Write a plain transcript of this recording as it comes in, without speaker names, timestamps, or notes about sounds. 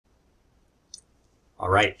All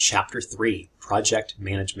right, Chapter 3, Project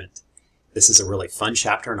Management. This is a really fun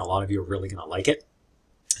chapter, and a lot of you are really going to like it.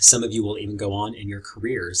 Some of you will even go on in your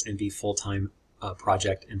careers and be full-time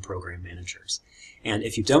project and program managers. And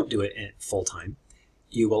if you don't do it full-time,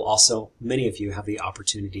 you will also, many of you have the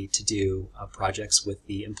opportunity to do projects with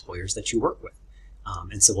the employers that you work with.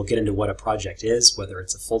 And so we'll get into what a project is, whether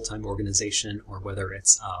it's a full-time organization or whether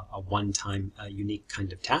it's a one-time unique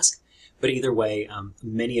kind of task. But either way,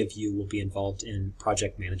 many of you will be involved in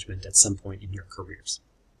project management at some point in your careers.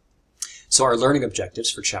 So our learning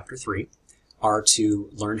objectives for Chapter 3 are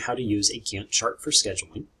to learn how to use a Gantt chart for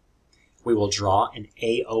scheduling. We will draw an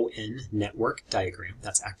AON network diagram.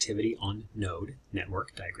 That's activity on node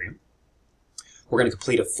network diagram. We're going to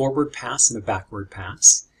complete a forward pass and a backward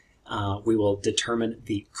pass. We will determine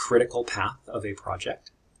the critical path of a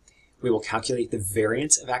project. We will calculate the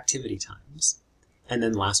variance of activity times. And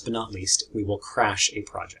then last but not least, we will crash a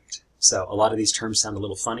project. So a lot of these terms sound a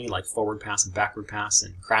little funny, like forward pass and backward pass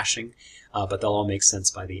and crashing, but they'll all make sense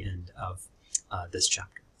by the end of this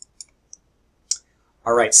chapter.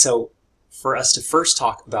 All right, so for us to first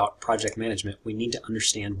talk about project management, we need to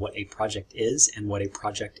understand what a project is and what a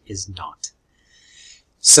project is not.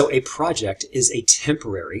 So a project is a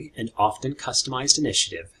temporary and often customized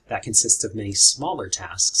initiative that consists of many smaller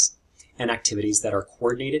tasks and activities that are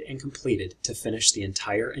coordinated and completed to finish the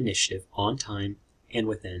entire initiative on time and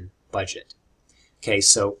within budget. Okay,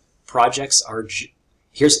 so projects are,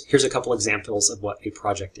 here's a couple examples of what a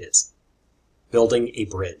project is. Building a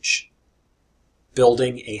bridge,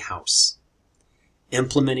 building a house,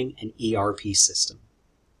 implementing an ERP system,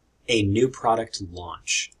 a new product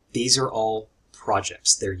launch. These are all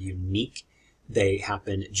projects. They're unique. They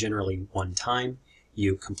happen generally one time.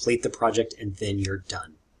 You complete the project and then you're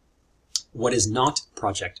done. What is not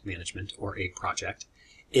project management or a project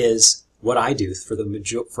is what I do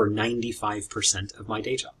for 95% of my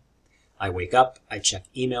day job. I wake up, I check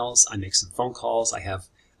emails, I make some phone calls, I have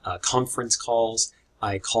conference calls,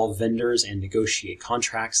 I call vendors and negotiate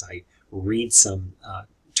contracts, I read some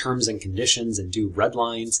terms and conditions and do red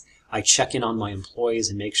lines, I check in on my employees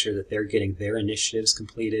and make sure that they're getting their initiatives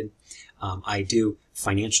completed, I do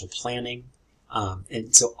financial planning,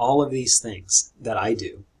 and so all of these things that I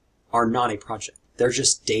do are not a project. They're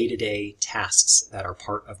just day-to-day tasks that are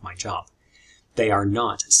part of my job. They are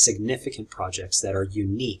not significant projects that are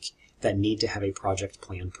unique that need to have a project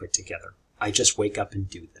plan put together. I just wake up and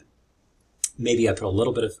do them. Maybe I put a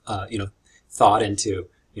little bit of thought into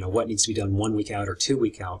what needs to be done 1 week out or 2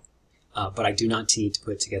 weeks out, but I do not need to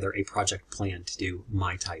put together a project plan to do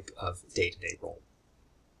my type of day-to-day role.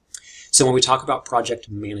 So when we talk about project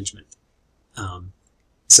management,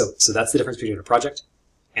 so that's the difference between a project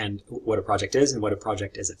and what a project is and what a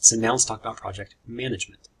project isn't. So now let's talk about project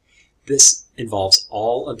management. This involves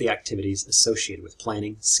all of the activities associated with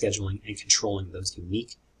planning, scheduling, and controlling those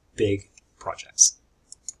unique, big projects.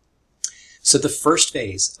 So the first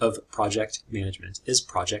phase of project management is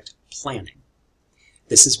project planning.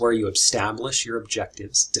 This is where you establish your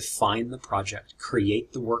objectives, define the project,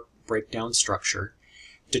 create the work breakdown structure,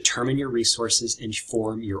 determine your resources, and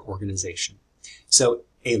form your organization. So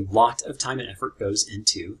a lot of time and effort goes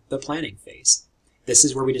into the planning phase. This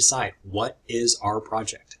is where we decide what is our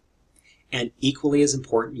project. And equally as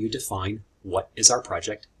important, you define what is our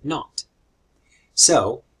project not.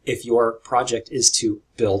 So if your project is to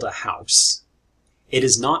build a house, it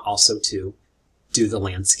is not also to do the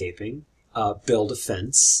landscaping, build a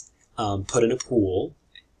fence, put in a pool,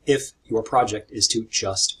 if your project is to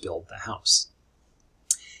just build the house.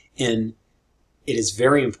 It is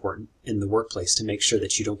very important in the workplace to make sure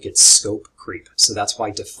that you don't get scope creep. So that's why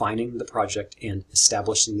defining the project and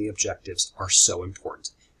establishing the objectives are so important,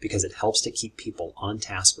 because it helps to keep people on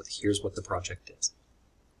task with here's what the project is.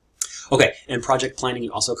 Okay, in project planning,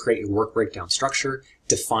 you also create a work breakdown structure,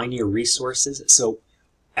 define your resources. So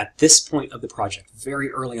at this point of the project, very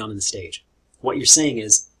early on in the stage, what you're saying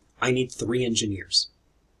is, I need 3 engineers.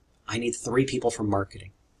 I need 3 people from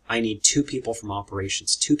marketing. I need 2 people from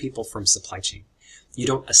operations, 2 people from supply chain. You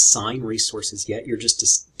don't assign resources yet, you're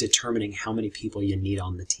just determining how many people you need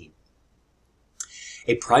on the team.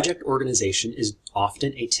 A project organization is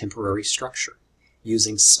often a temporary structure,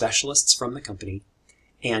 using specialists from the company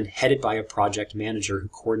and headed by a project manager who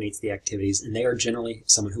coordinates the activities, and they are generally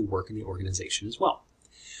someone who work in the organization as well.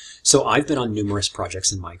 So I've been on numerous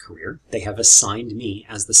projects in my career. They have assigned me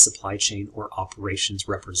as the supply chain or operations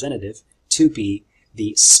representative to be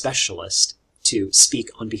the specialist to speak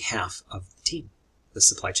on behalf of the team, the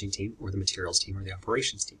supply chain team or the materials team or the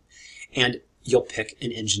operations team. And you'll pick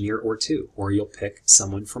an engineer or 2, or you'll pick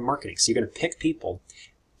someone from marketing. So you're going to pick people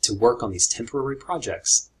to work on these temporary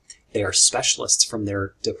projects They are specialists from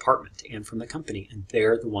their department and from the company, and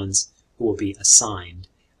they're the ones who will be assigned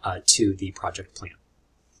to the project plan.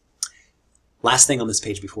 Last thing on this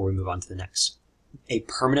page before we move on to the next. A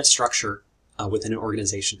permanent structure within an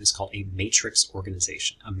organization is called a matrix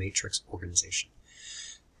organization. A matrix organization.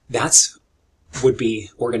 That's would be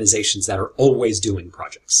organizations that are always doing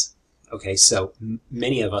projects. Okay, so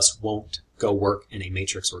many of us won't go work in a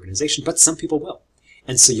matrix organization, but some people will.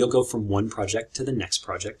 And so you'll go from one project to the next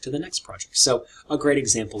project to the next project. So a great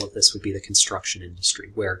example of this would be the construction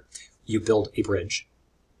industry, where you build a bridge,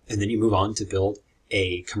 and then you move on to build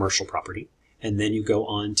a commercial property, and then you go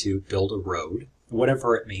on to build a road,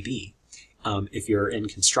 whatever it may be. If you're in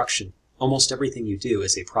construction, almost everything you do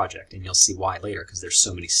is a project, and you'll see why later, because there's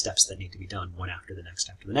so many steps that need to be done, one after the next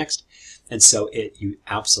after the next. And so you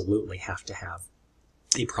absolutely have to have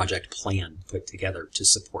a project plan put together to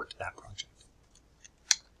support that project.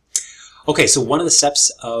 Okay, so one of the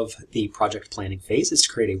steps of the project planning phase is to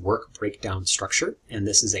create a work breakdown structure, and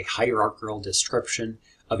this is a hierarchical description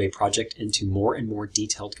of a project into more and more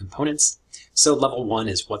detailed components. So level 1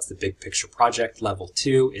 is what's the big picture project. Level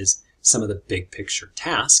 2 is some of the big picture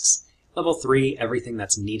tasks. Level 3, everything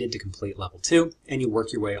that's needed to complete level 2, and you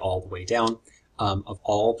work your way all the way down of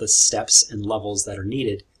all the steps and levels that are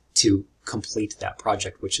needed to complete that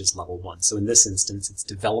project, which is level 1. So in this instance, it's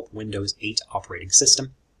develop Windows 8 operating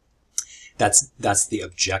system. That's the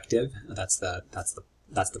objective. That's the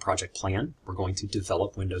project plan. We're going to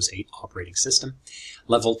develop Windows 8 operating system.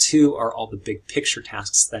 Level 2 are all the big picture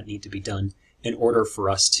tasks that need to be done in order for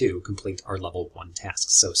us to complete our level 1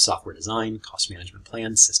 tasks. So software design, cost management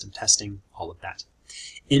plan, system testing, all of that.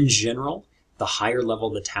 In general, the higher level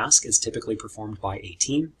of the task is typically performed by a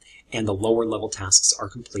team, and the lower level tasks are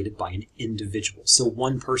completed by an individual. So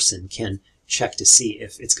one person can check to see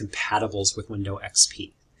if it's compatible with Windows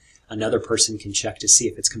XP. Another person can check to see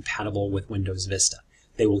if it's compatible with Windows Vista.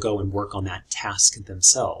 They will go and work on that task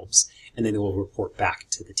themselves, and then they will report back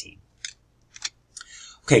to the team.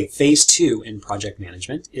 Okay, phase 2 in project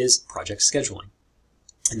management is project scheduling.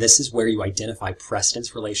 And this is where you identify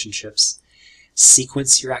precedence relationships,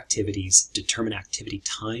 sequence your activities, determine activity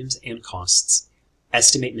times and costs,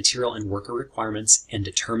 estimate material and worker requirements, and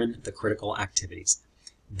determine the critical activities.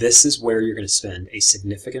 This is where you're going to spend a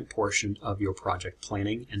significant portion of your project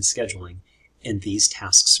planning and scheduling in these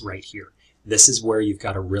tasks right here. This is where you've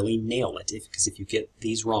got to really nail it, because if you get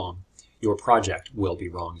these wrong, your project will be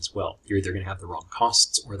wrong as well. You're either going to have the wrong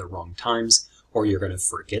costs or the wrong times, or you're going to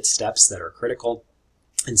forget steps that are critical.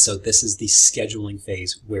 And so this is the scheduling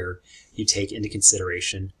phase where you take into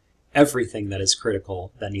consideration everything that is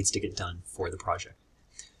critical that needs to get done for the project.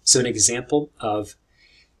 So an example of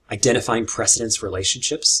identifying precedence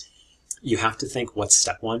relationships, you have to think what's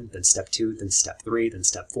step 1, then step 2, then step 3, then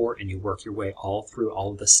step 4, and you work your way all through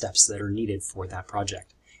all of the steps that are needed for that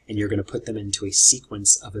project. And you're going to put them into a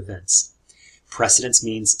sequence of events. Precedence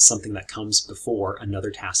means something that comes before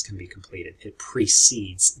another task can be completed. It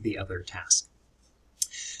precedes the other task.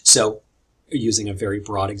 So, using a very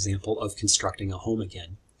broad example of constructing a home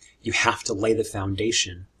again, you have to lay the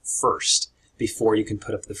foundation first before you can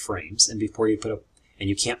put up the frames, and you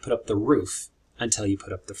can't put up the roof until you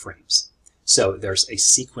put up the frames. So there's a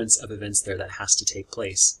sequence of events there that has to take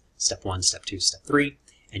place. Step 1, step 2, step 3,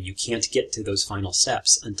 and you can't get to those final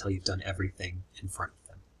steps until you've done everything in front of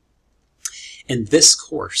them. In this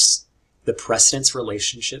course, the precedence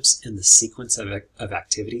relationships and the sequence of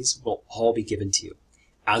activities will all be given to you,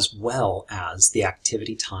 as well as the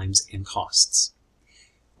activity times and costs.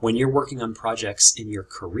 When you're working on projects in your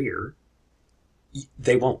career,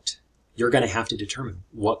 they won't. You're going to have to determine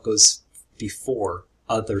what goes before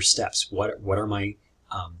other steps.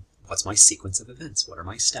 What's my sequence of events? What are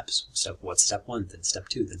my steps? So what's step 1, then step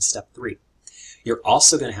 2, then step 3? You're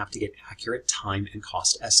also going to have to get accurate time and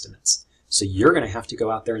cost estimates. So you're going to have to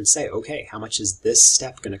go out there and say, okay, how much is this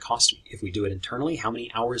step going to cost me? If we do it internally, how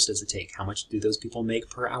many hours does it take? How much do those people make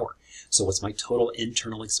per hour? So what's my total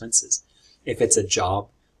internal expenses? If it's a job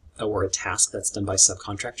or a task that's done by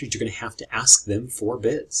subcontractors, you're going to have to ask them for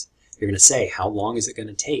bids. You're going to say, how long is it going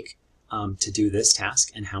to take to do this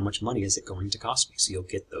task, and how much money is it going to cost me? So you'll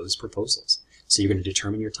get those proposals. So you're going to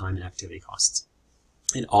determine your time and activity costs.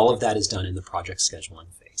 And all of that is done in the project scheduling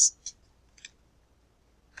phase.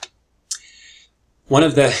 One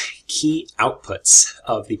of the key outputs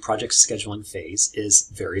of the project scheduling phase is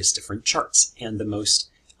various different charts. And the most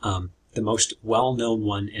well-known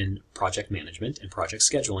one in project management and project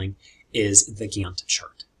scheduling is the Gantt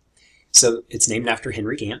chart. So it's named after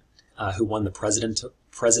Henry Gantt, who won the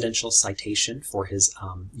presidential citation for his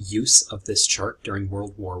use of this chart during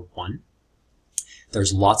World War I.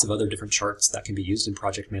 There's lots of other different charts that can be used in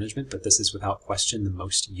project management, but this is without question the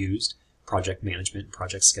most used project management and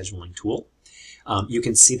project scheduling tool. You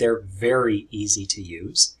can see they're very easy to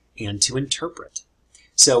use and to interpret.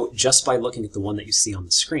 So just by looking at the one that you see on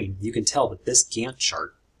the screen, you can tell that this Gantt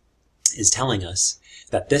chart is telling us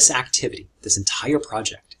that this activity, this entire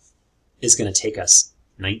project, is going to take us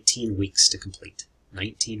 19 weeks to complete.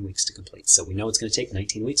 19 weeks to complete. So we know it's going to take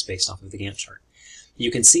 19 weeks based off of the Gantt chart.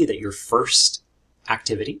 You can see that your first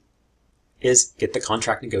activity is get the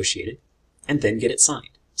contract negotiated and then get it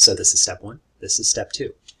signed. So this is step 1. This is step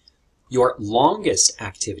 2. Your longest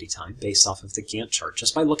activity time based off of the Gantt chart,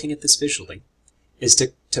 just by looking at this visually, is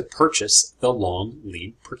to purchase the long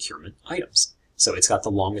lead procurement items. So it's got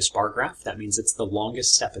the longest bar graph. That means it's the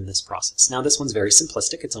longest step in this process. Now this one's very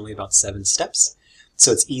simplistic. It's only about 7 steps.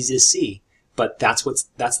 So it's easy to see, but that's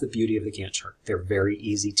the beauty of the Gantt chart. They're very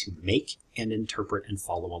easy to make and interpret and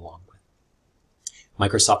follow along with.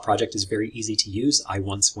 Microsoft Project is very easy to use. I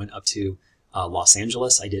once went up to Los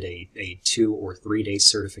Angeles. I did a 2 or 3 day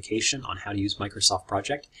certification on how to use Microsoft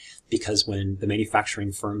Project, because when the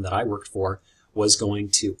manufacturing firm that I worked for was going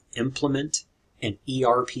to implement an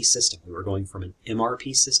ERP system, we were going from an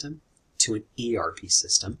MRP system to an ERP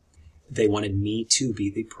system, they wanted me to be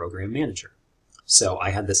the program manager. So I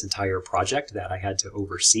had this entire project that I had to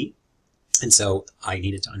oversee, and so I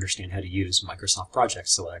needed to understand how to use Microsoft Project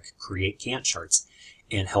so that I could create Gantt charts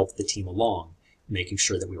and help the team along, making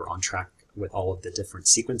sure that we were on track with all of the different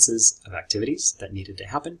sequences of activities that needed to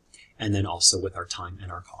happen, and then also with our time and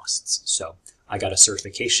our costs. So I got a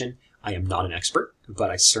certification. I am not an expert, but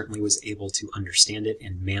I certainly was able to understand it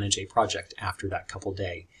and manage a project after that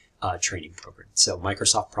couple-day training program. So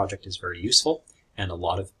Microsoft Project is very useful, and a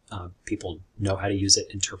lot of people know how to use it,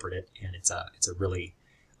 interpret it, and it's a really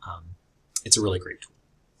great tool.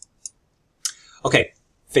 Okay,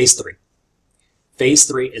 phase 3. Phase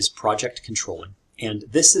 3 is project controlling. And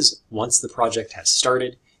this is once the project has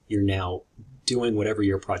started, you're now doing whatever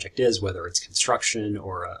your project is, whether it's construction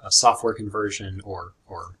or a software conversion or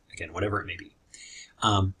again, whatever it may be.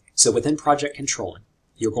 So within project controlling,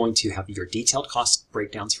 you're going to have your detailed cost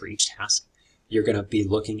breakdowns for each task. You're going to be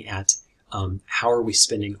looking at how are we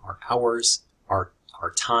spending our hours, our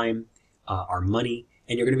time, our money,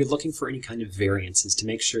 and you're going to be looking for any kind of variances to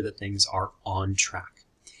make sure that things are on track.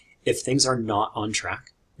 If things are not on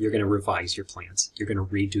track, you're going to revise your plans. You're going to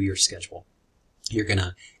redo your schedule. You're going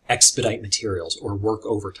to expedite materials or work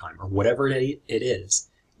overtime or whatever it is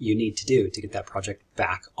you need to do to get that project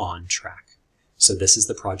back on track. So this is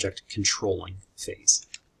the project controlling phase.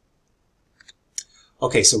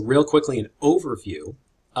 Okay, so real quickly, an overview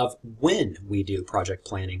of when we do project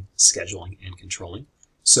planning, scheduling, and controlling.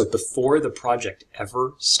 So before the project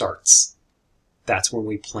ever starts, that's when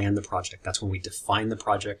we plan the project. That's when we define the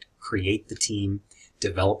project, create the team,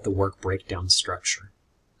 develop the work breakdown structure.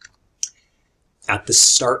 At the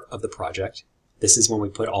start of the project, this is when we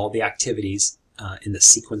put all the activities in the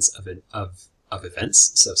sequence of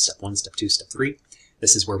events. So step 1, step 2, step 3.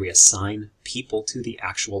 This is where we assign people to the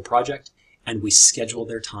actual project and we schedule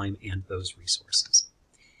their time and those resources.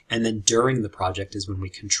 And then during the project is when we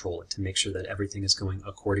control it to make sure that everything is going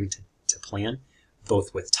according to plan,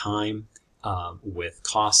 both with time, with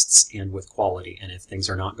costs, and with quality. And if things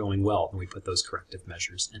are not going well, then we put those corrective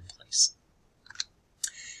measures in place.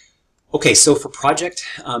 Okay, so for project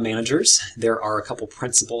managers, there are a couple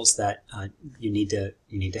principles that you need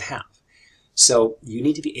to have. So you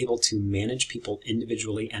need to be able to manage people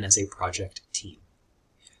individually and as a project team.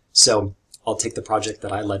 So I'll take the project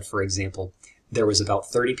that I led, for example. There was about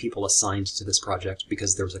 30 people assigned to this project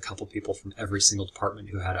because there was a couple people from every single department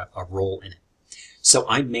who had a role in it. So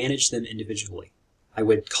I managed them individually. I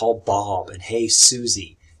would call Bob and, hey,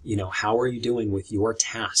 Susie, how are you doing with your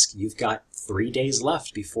task? You've got 3 days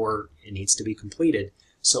left before it needs to be completed.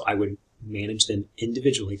 So I would manage them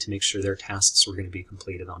individually to make sure their tasks were going to be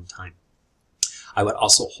completed on time. I would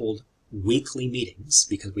also hold weekly meetings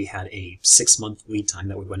because we had a 6-month lead time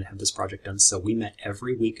that we went to have this project done. So we met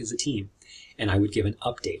every week as a team, and I would give an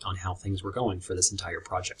update on how things were going for this entire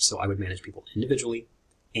project. So I would manage people individually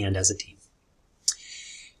and as a team.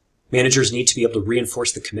 Managers need to be able to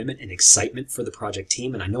reinforce the commitment and excitement for the project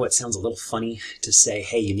team. And I know it sounds a little funny to say,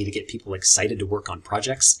 hey, you need to get people excited to work on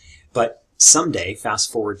projects. But someday,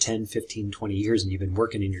 fast forward 10, 15, 20 years, and you've been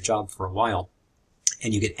working in your job for a while,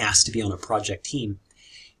 and you get asked to be on a project team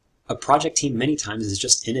many times is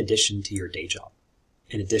just in addition to your day job,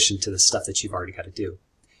 in addition to the stuff that you've already got to do.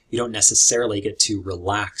 You don't necessarily get to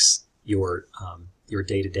relax your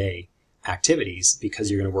day-to-day activities because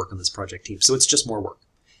you're going to work on this project team. So it's just more work.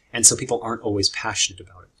 And so people aren't always passionate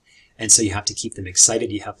about it. And so you have to keep them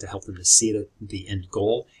excited. You have to help them to see the end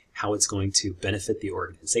goal, how it's going to benefit the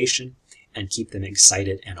organization, and keep them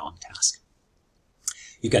excited and on task.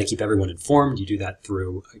 You've got to keep everyone informed. You do that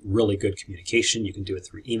through really good communication. You can do it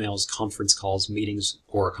through emails, conference calls, meetings,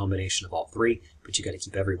 or a combination of all three, but you got to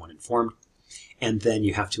keep everyone informed. And then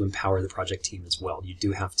you have to empower the project team as well. You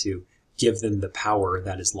do have to give them the power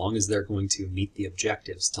that as long as they're going to meet the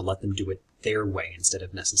objectives, to let them do it their way instead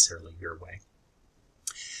of necessarily your way.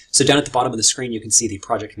 So down at the bottom of the screen, you can see the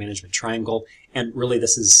project management triangle. And really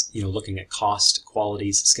this is, looking at cost,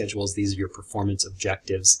 qualities, schedules. These are your performance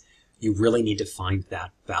objectives. You really need to find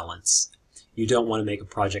that balance. You don't want to make a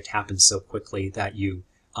project happen so quickly that you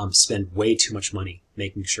spend way too much money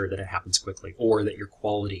making sure that it happens quickly, or that your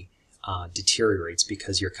quality deteriorates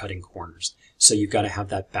because you're cutting corners. So you've got to have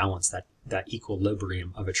that balance, that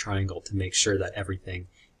equilibrium of a triangle, to make sure that everything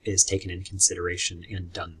is taken into consideration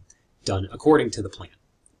and done according to the plan.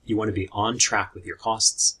 You want to be on track with your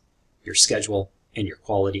costs, your schedule, and your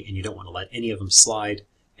quality, and you don't want to let any of them slide,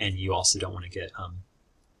 and you also don't want to get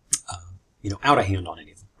out of hand on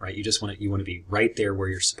any of them, right? You want to be right there where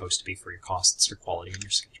you're supposed to be for your costs, your quality, and your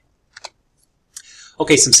schedule.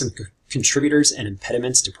 Okay, some contributors and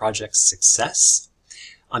impediments to project success.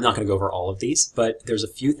 I'm not going to go over all of these, but there's a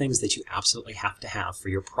few things that you absolutely have to have for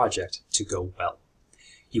your project to go well.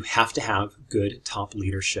 You have to have good top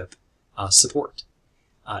leadership support.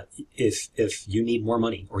 If you need more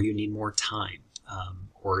money, or you need more time,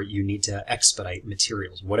 or you need to expedite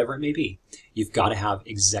materials, whatever it may be, you've got to have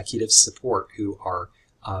executive support who are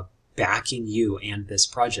backing you and this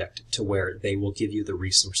project to where they will give you the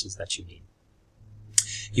resources that you need.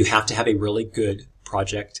 You have to have a really good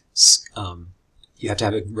project. You have to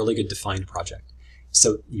have a really good defined project.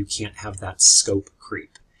 So you can't have that scope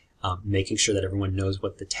creep. Making sure that everyone knows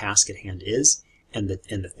what the task at hand is, and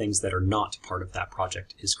the things that are not part of that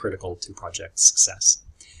project is critical to project success.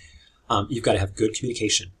 You've got to have good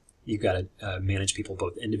communication. You've got to manage people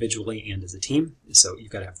both individually and as a team. So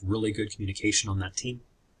you've got to have really good communication on that team.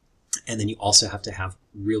 And then you also have to have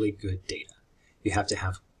really good data. You have to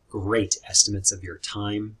have great estimates of your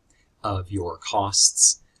time, of your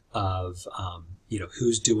costs, of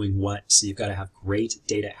who's doing what. So you've got to have great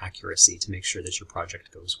data accuracy to make sure that your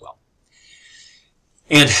project goes well.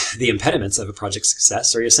 And the impediments of a project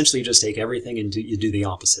success are essentially you just take everything and you do the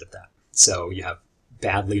opposite of that. So you have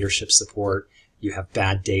bad leadership support, you have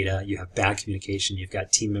bad data, you have bad communication, you've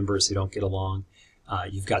got team members who don't get along,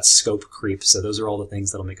 you've got scope creep. So those are all the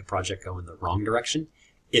things that'll make a project go in the wrong direction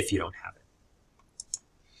if you don't have it.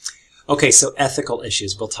 Okay, so ethical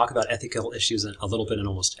issues. We'll talk about ethical issues a little bit in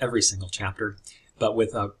almost every single chapter, but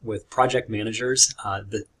with project managers,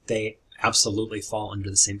 they absolutely fall under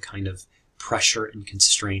the same kind of pressure and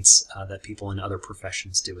constraints that people in other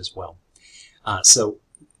professions do as well. So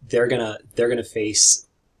they're gonna face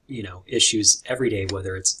issues every day,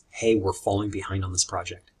 whether it's, hey, we're falling behind on this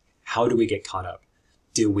project. How do we get caught up?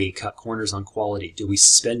 Do we cut corners on quality? Do we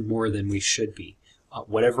spend more than we should be?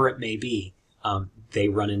 Whatever it may be,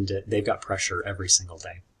 they've got pressure every single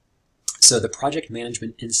day. So the Project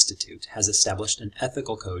Management Institute has established an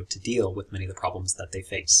ethical code to deal with many of the problems that they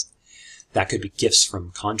face. That could be gifts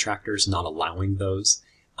from contractors, not allowing those,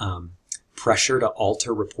 pressure to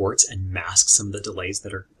alter reports and mask some of the delays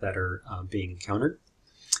that are being encountered,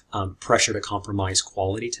 pressure to compromise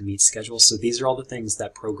quality to meet schedules. So these are all the things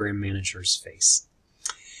that program managers face.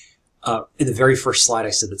 In the very first slide,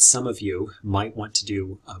 I said that some of you might want to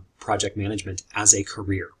do project management as a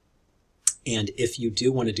career. And if you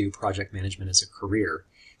do want to do project management as a career,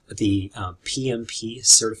 the PMP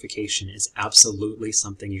certification is absolutely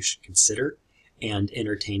something you should consider and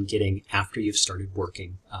entertain getting after you've started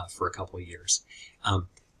working for a couple of years.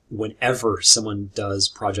 Whenever someone does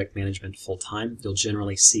project management full-time, you'll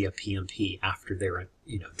generally see a PMP after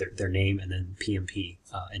their name and then PMP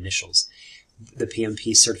initials. The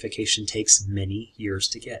PMP certification takes many years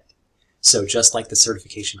to get. So just like the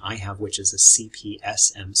certification I have, which is a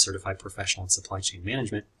CPSM, Certified Professional in Supply Chain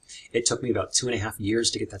Management, it took me about 2.5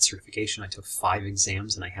 years to get that certification. I took 5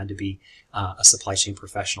 exams, and I had to be a supply chain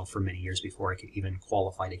professional for many years before I could even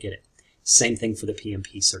qualify to get it. Same thing for the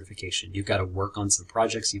PMP certification. You've got to work on some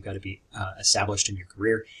projects. You've got to be established in your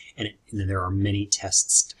career, and then there are many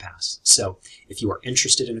tests to pass. So if you are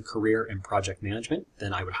interested in a career in project management,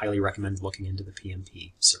 then I would highly recommend looking into the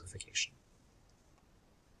PMP certification.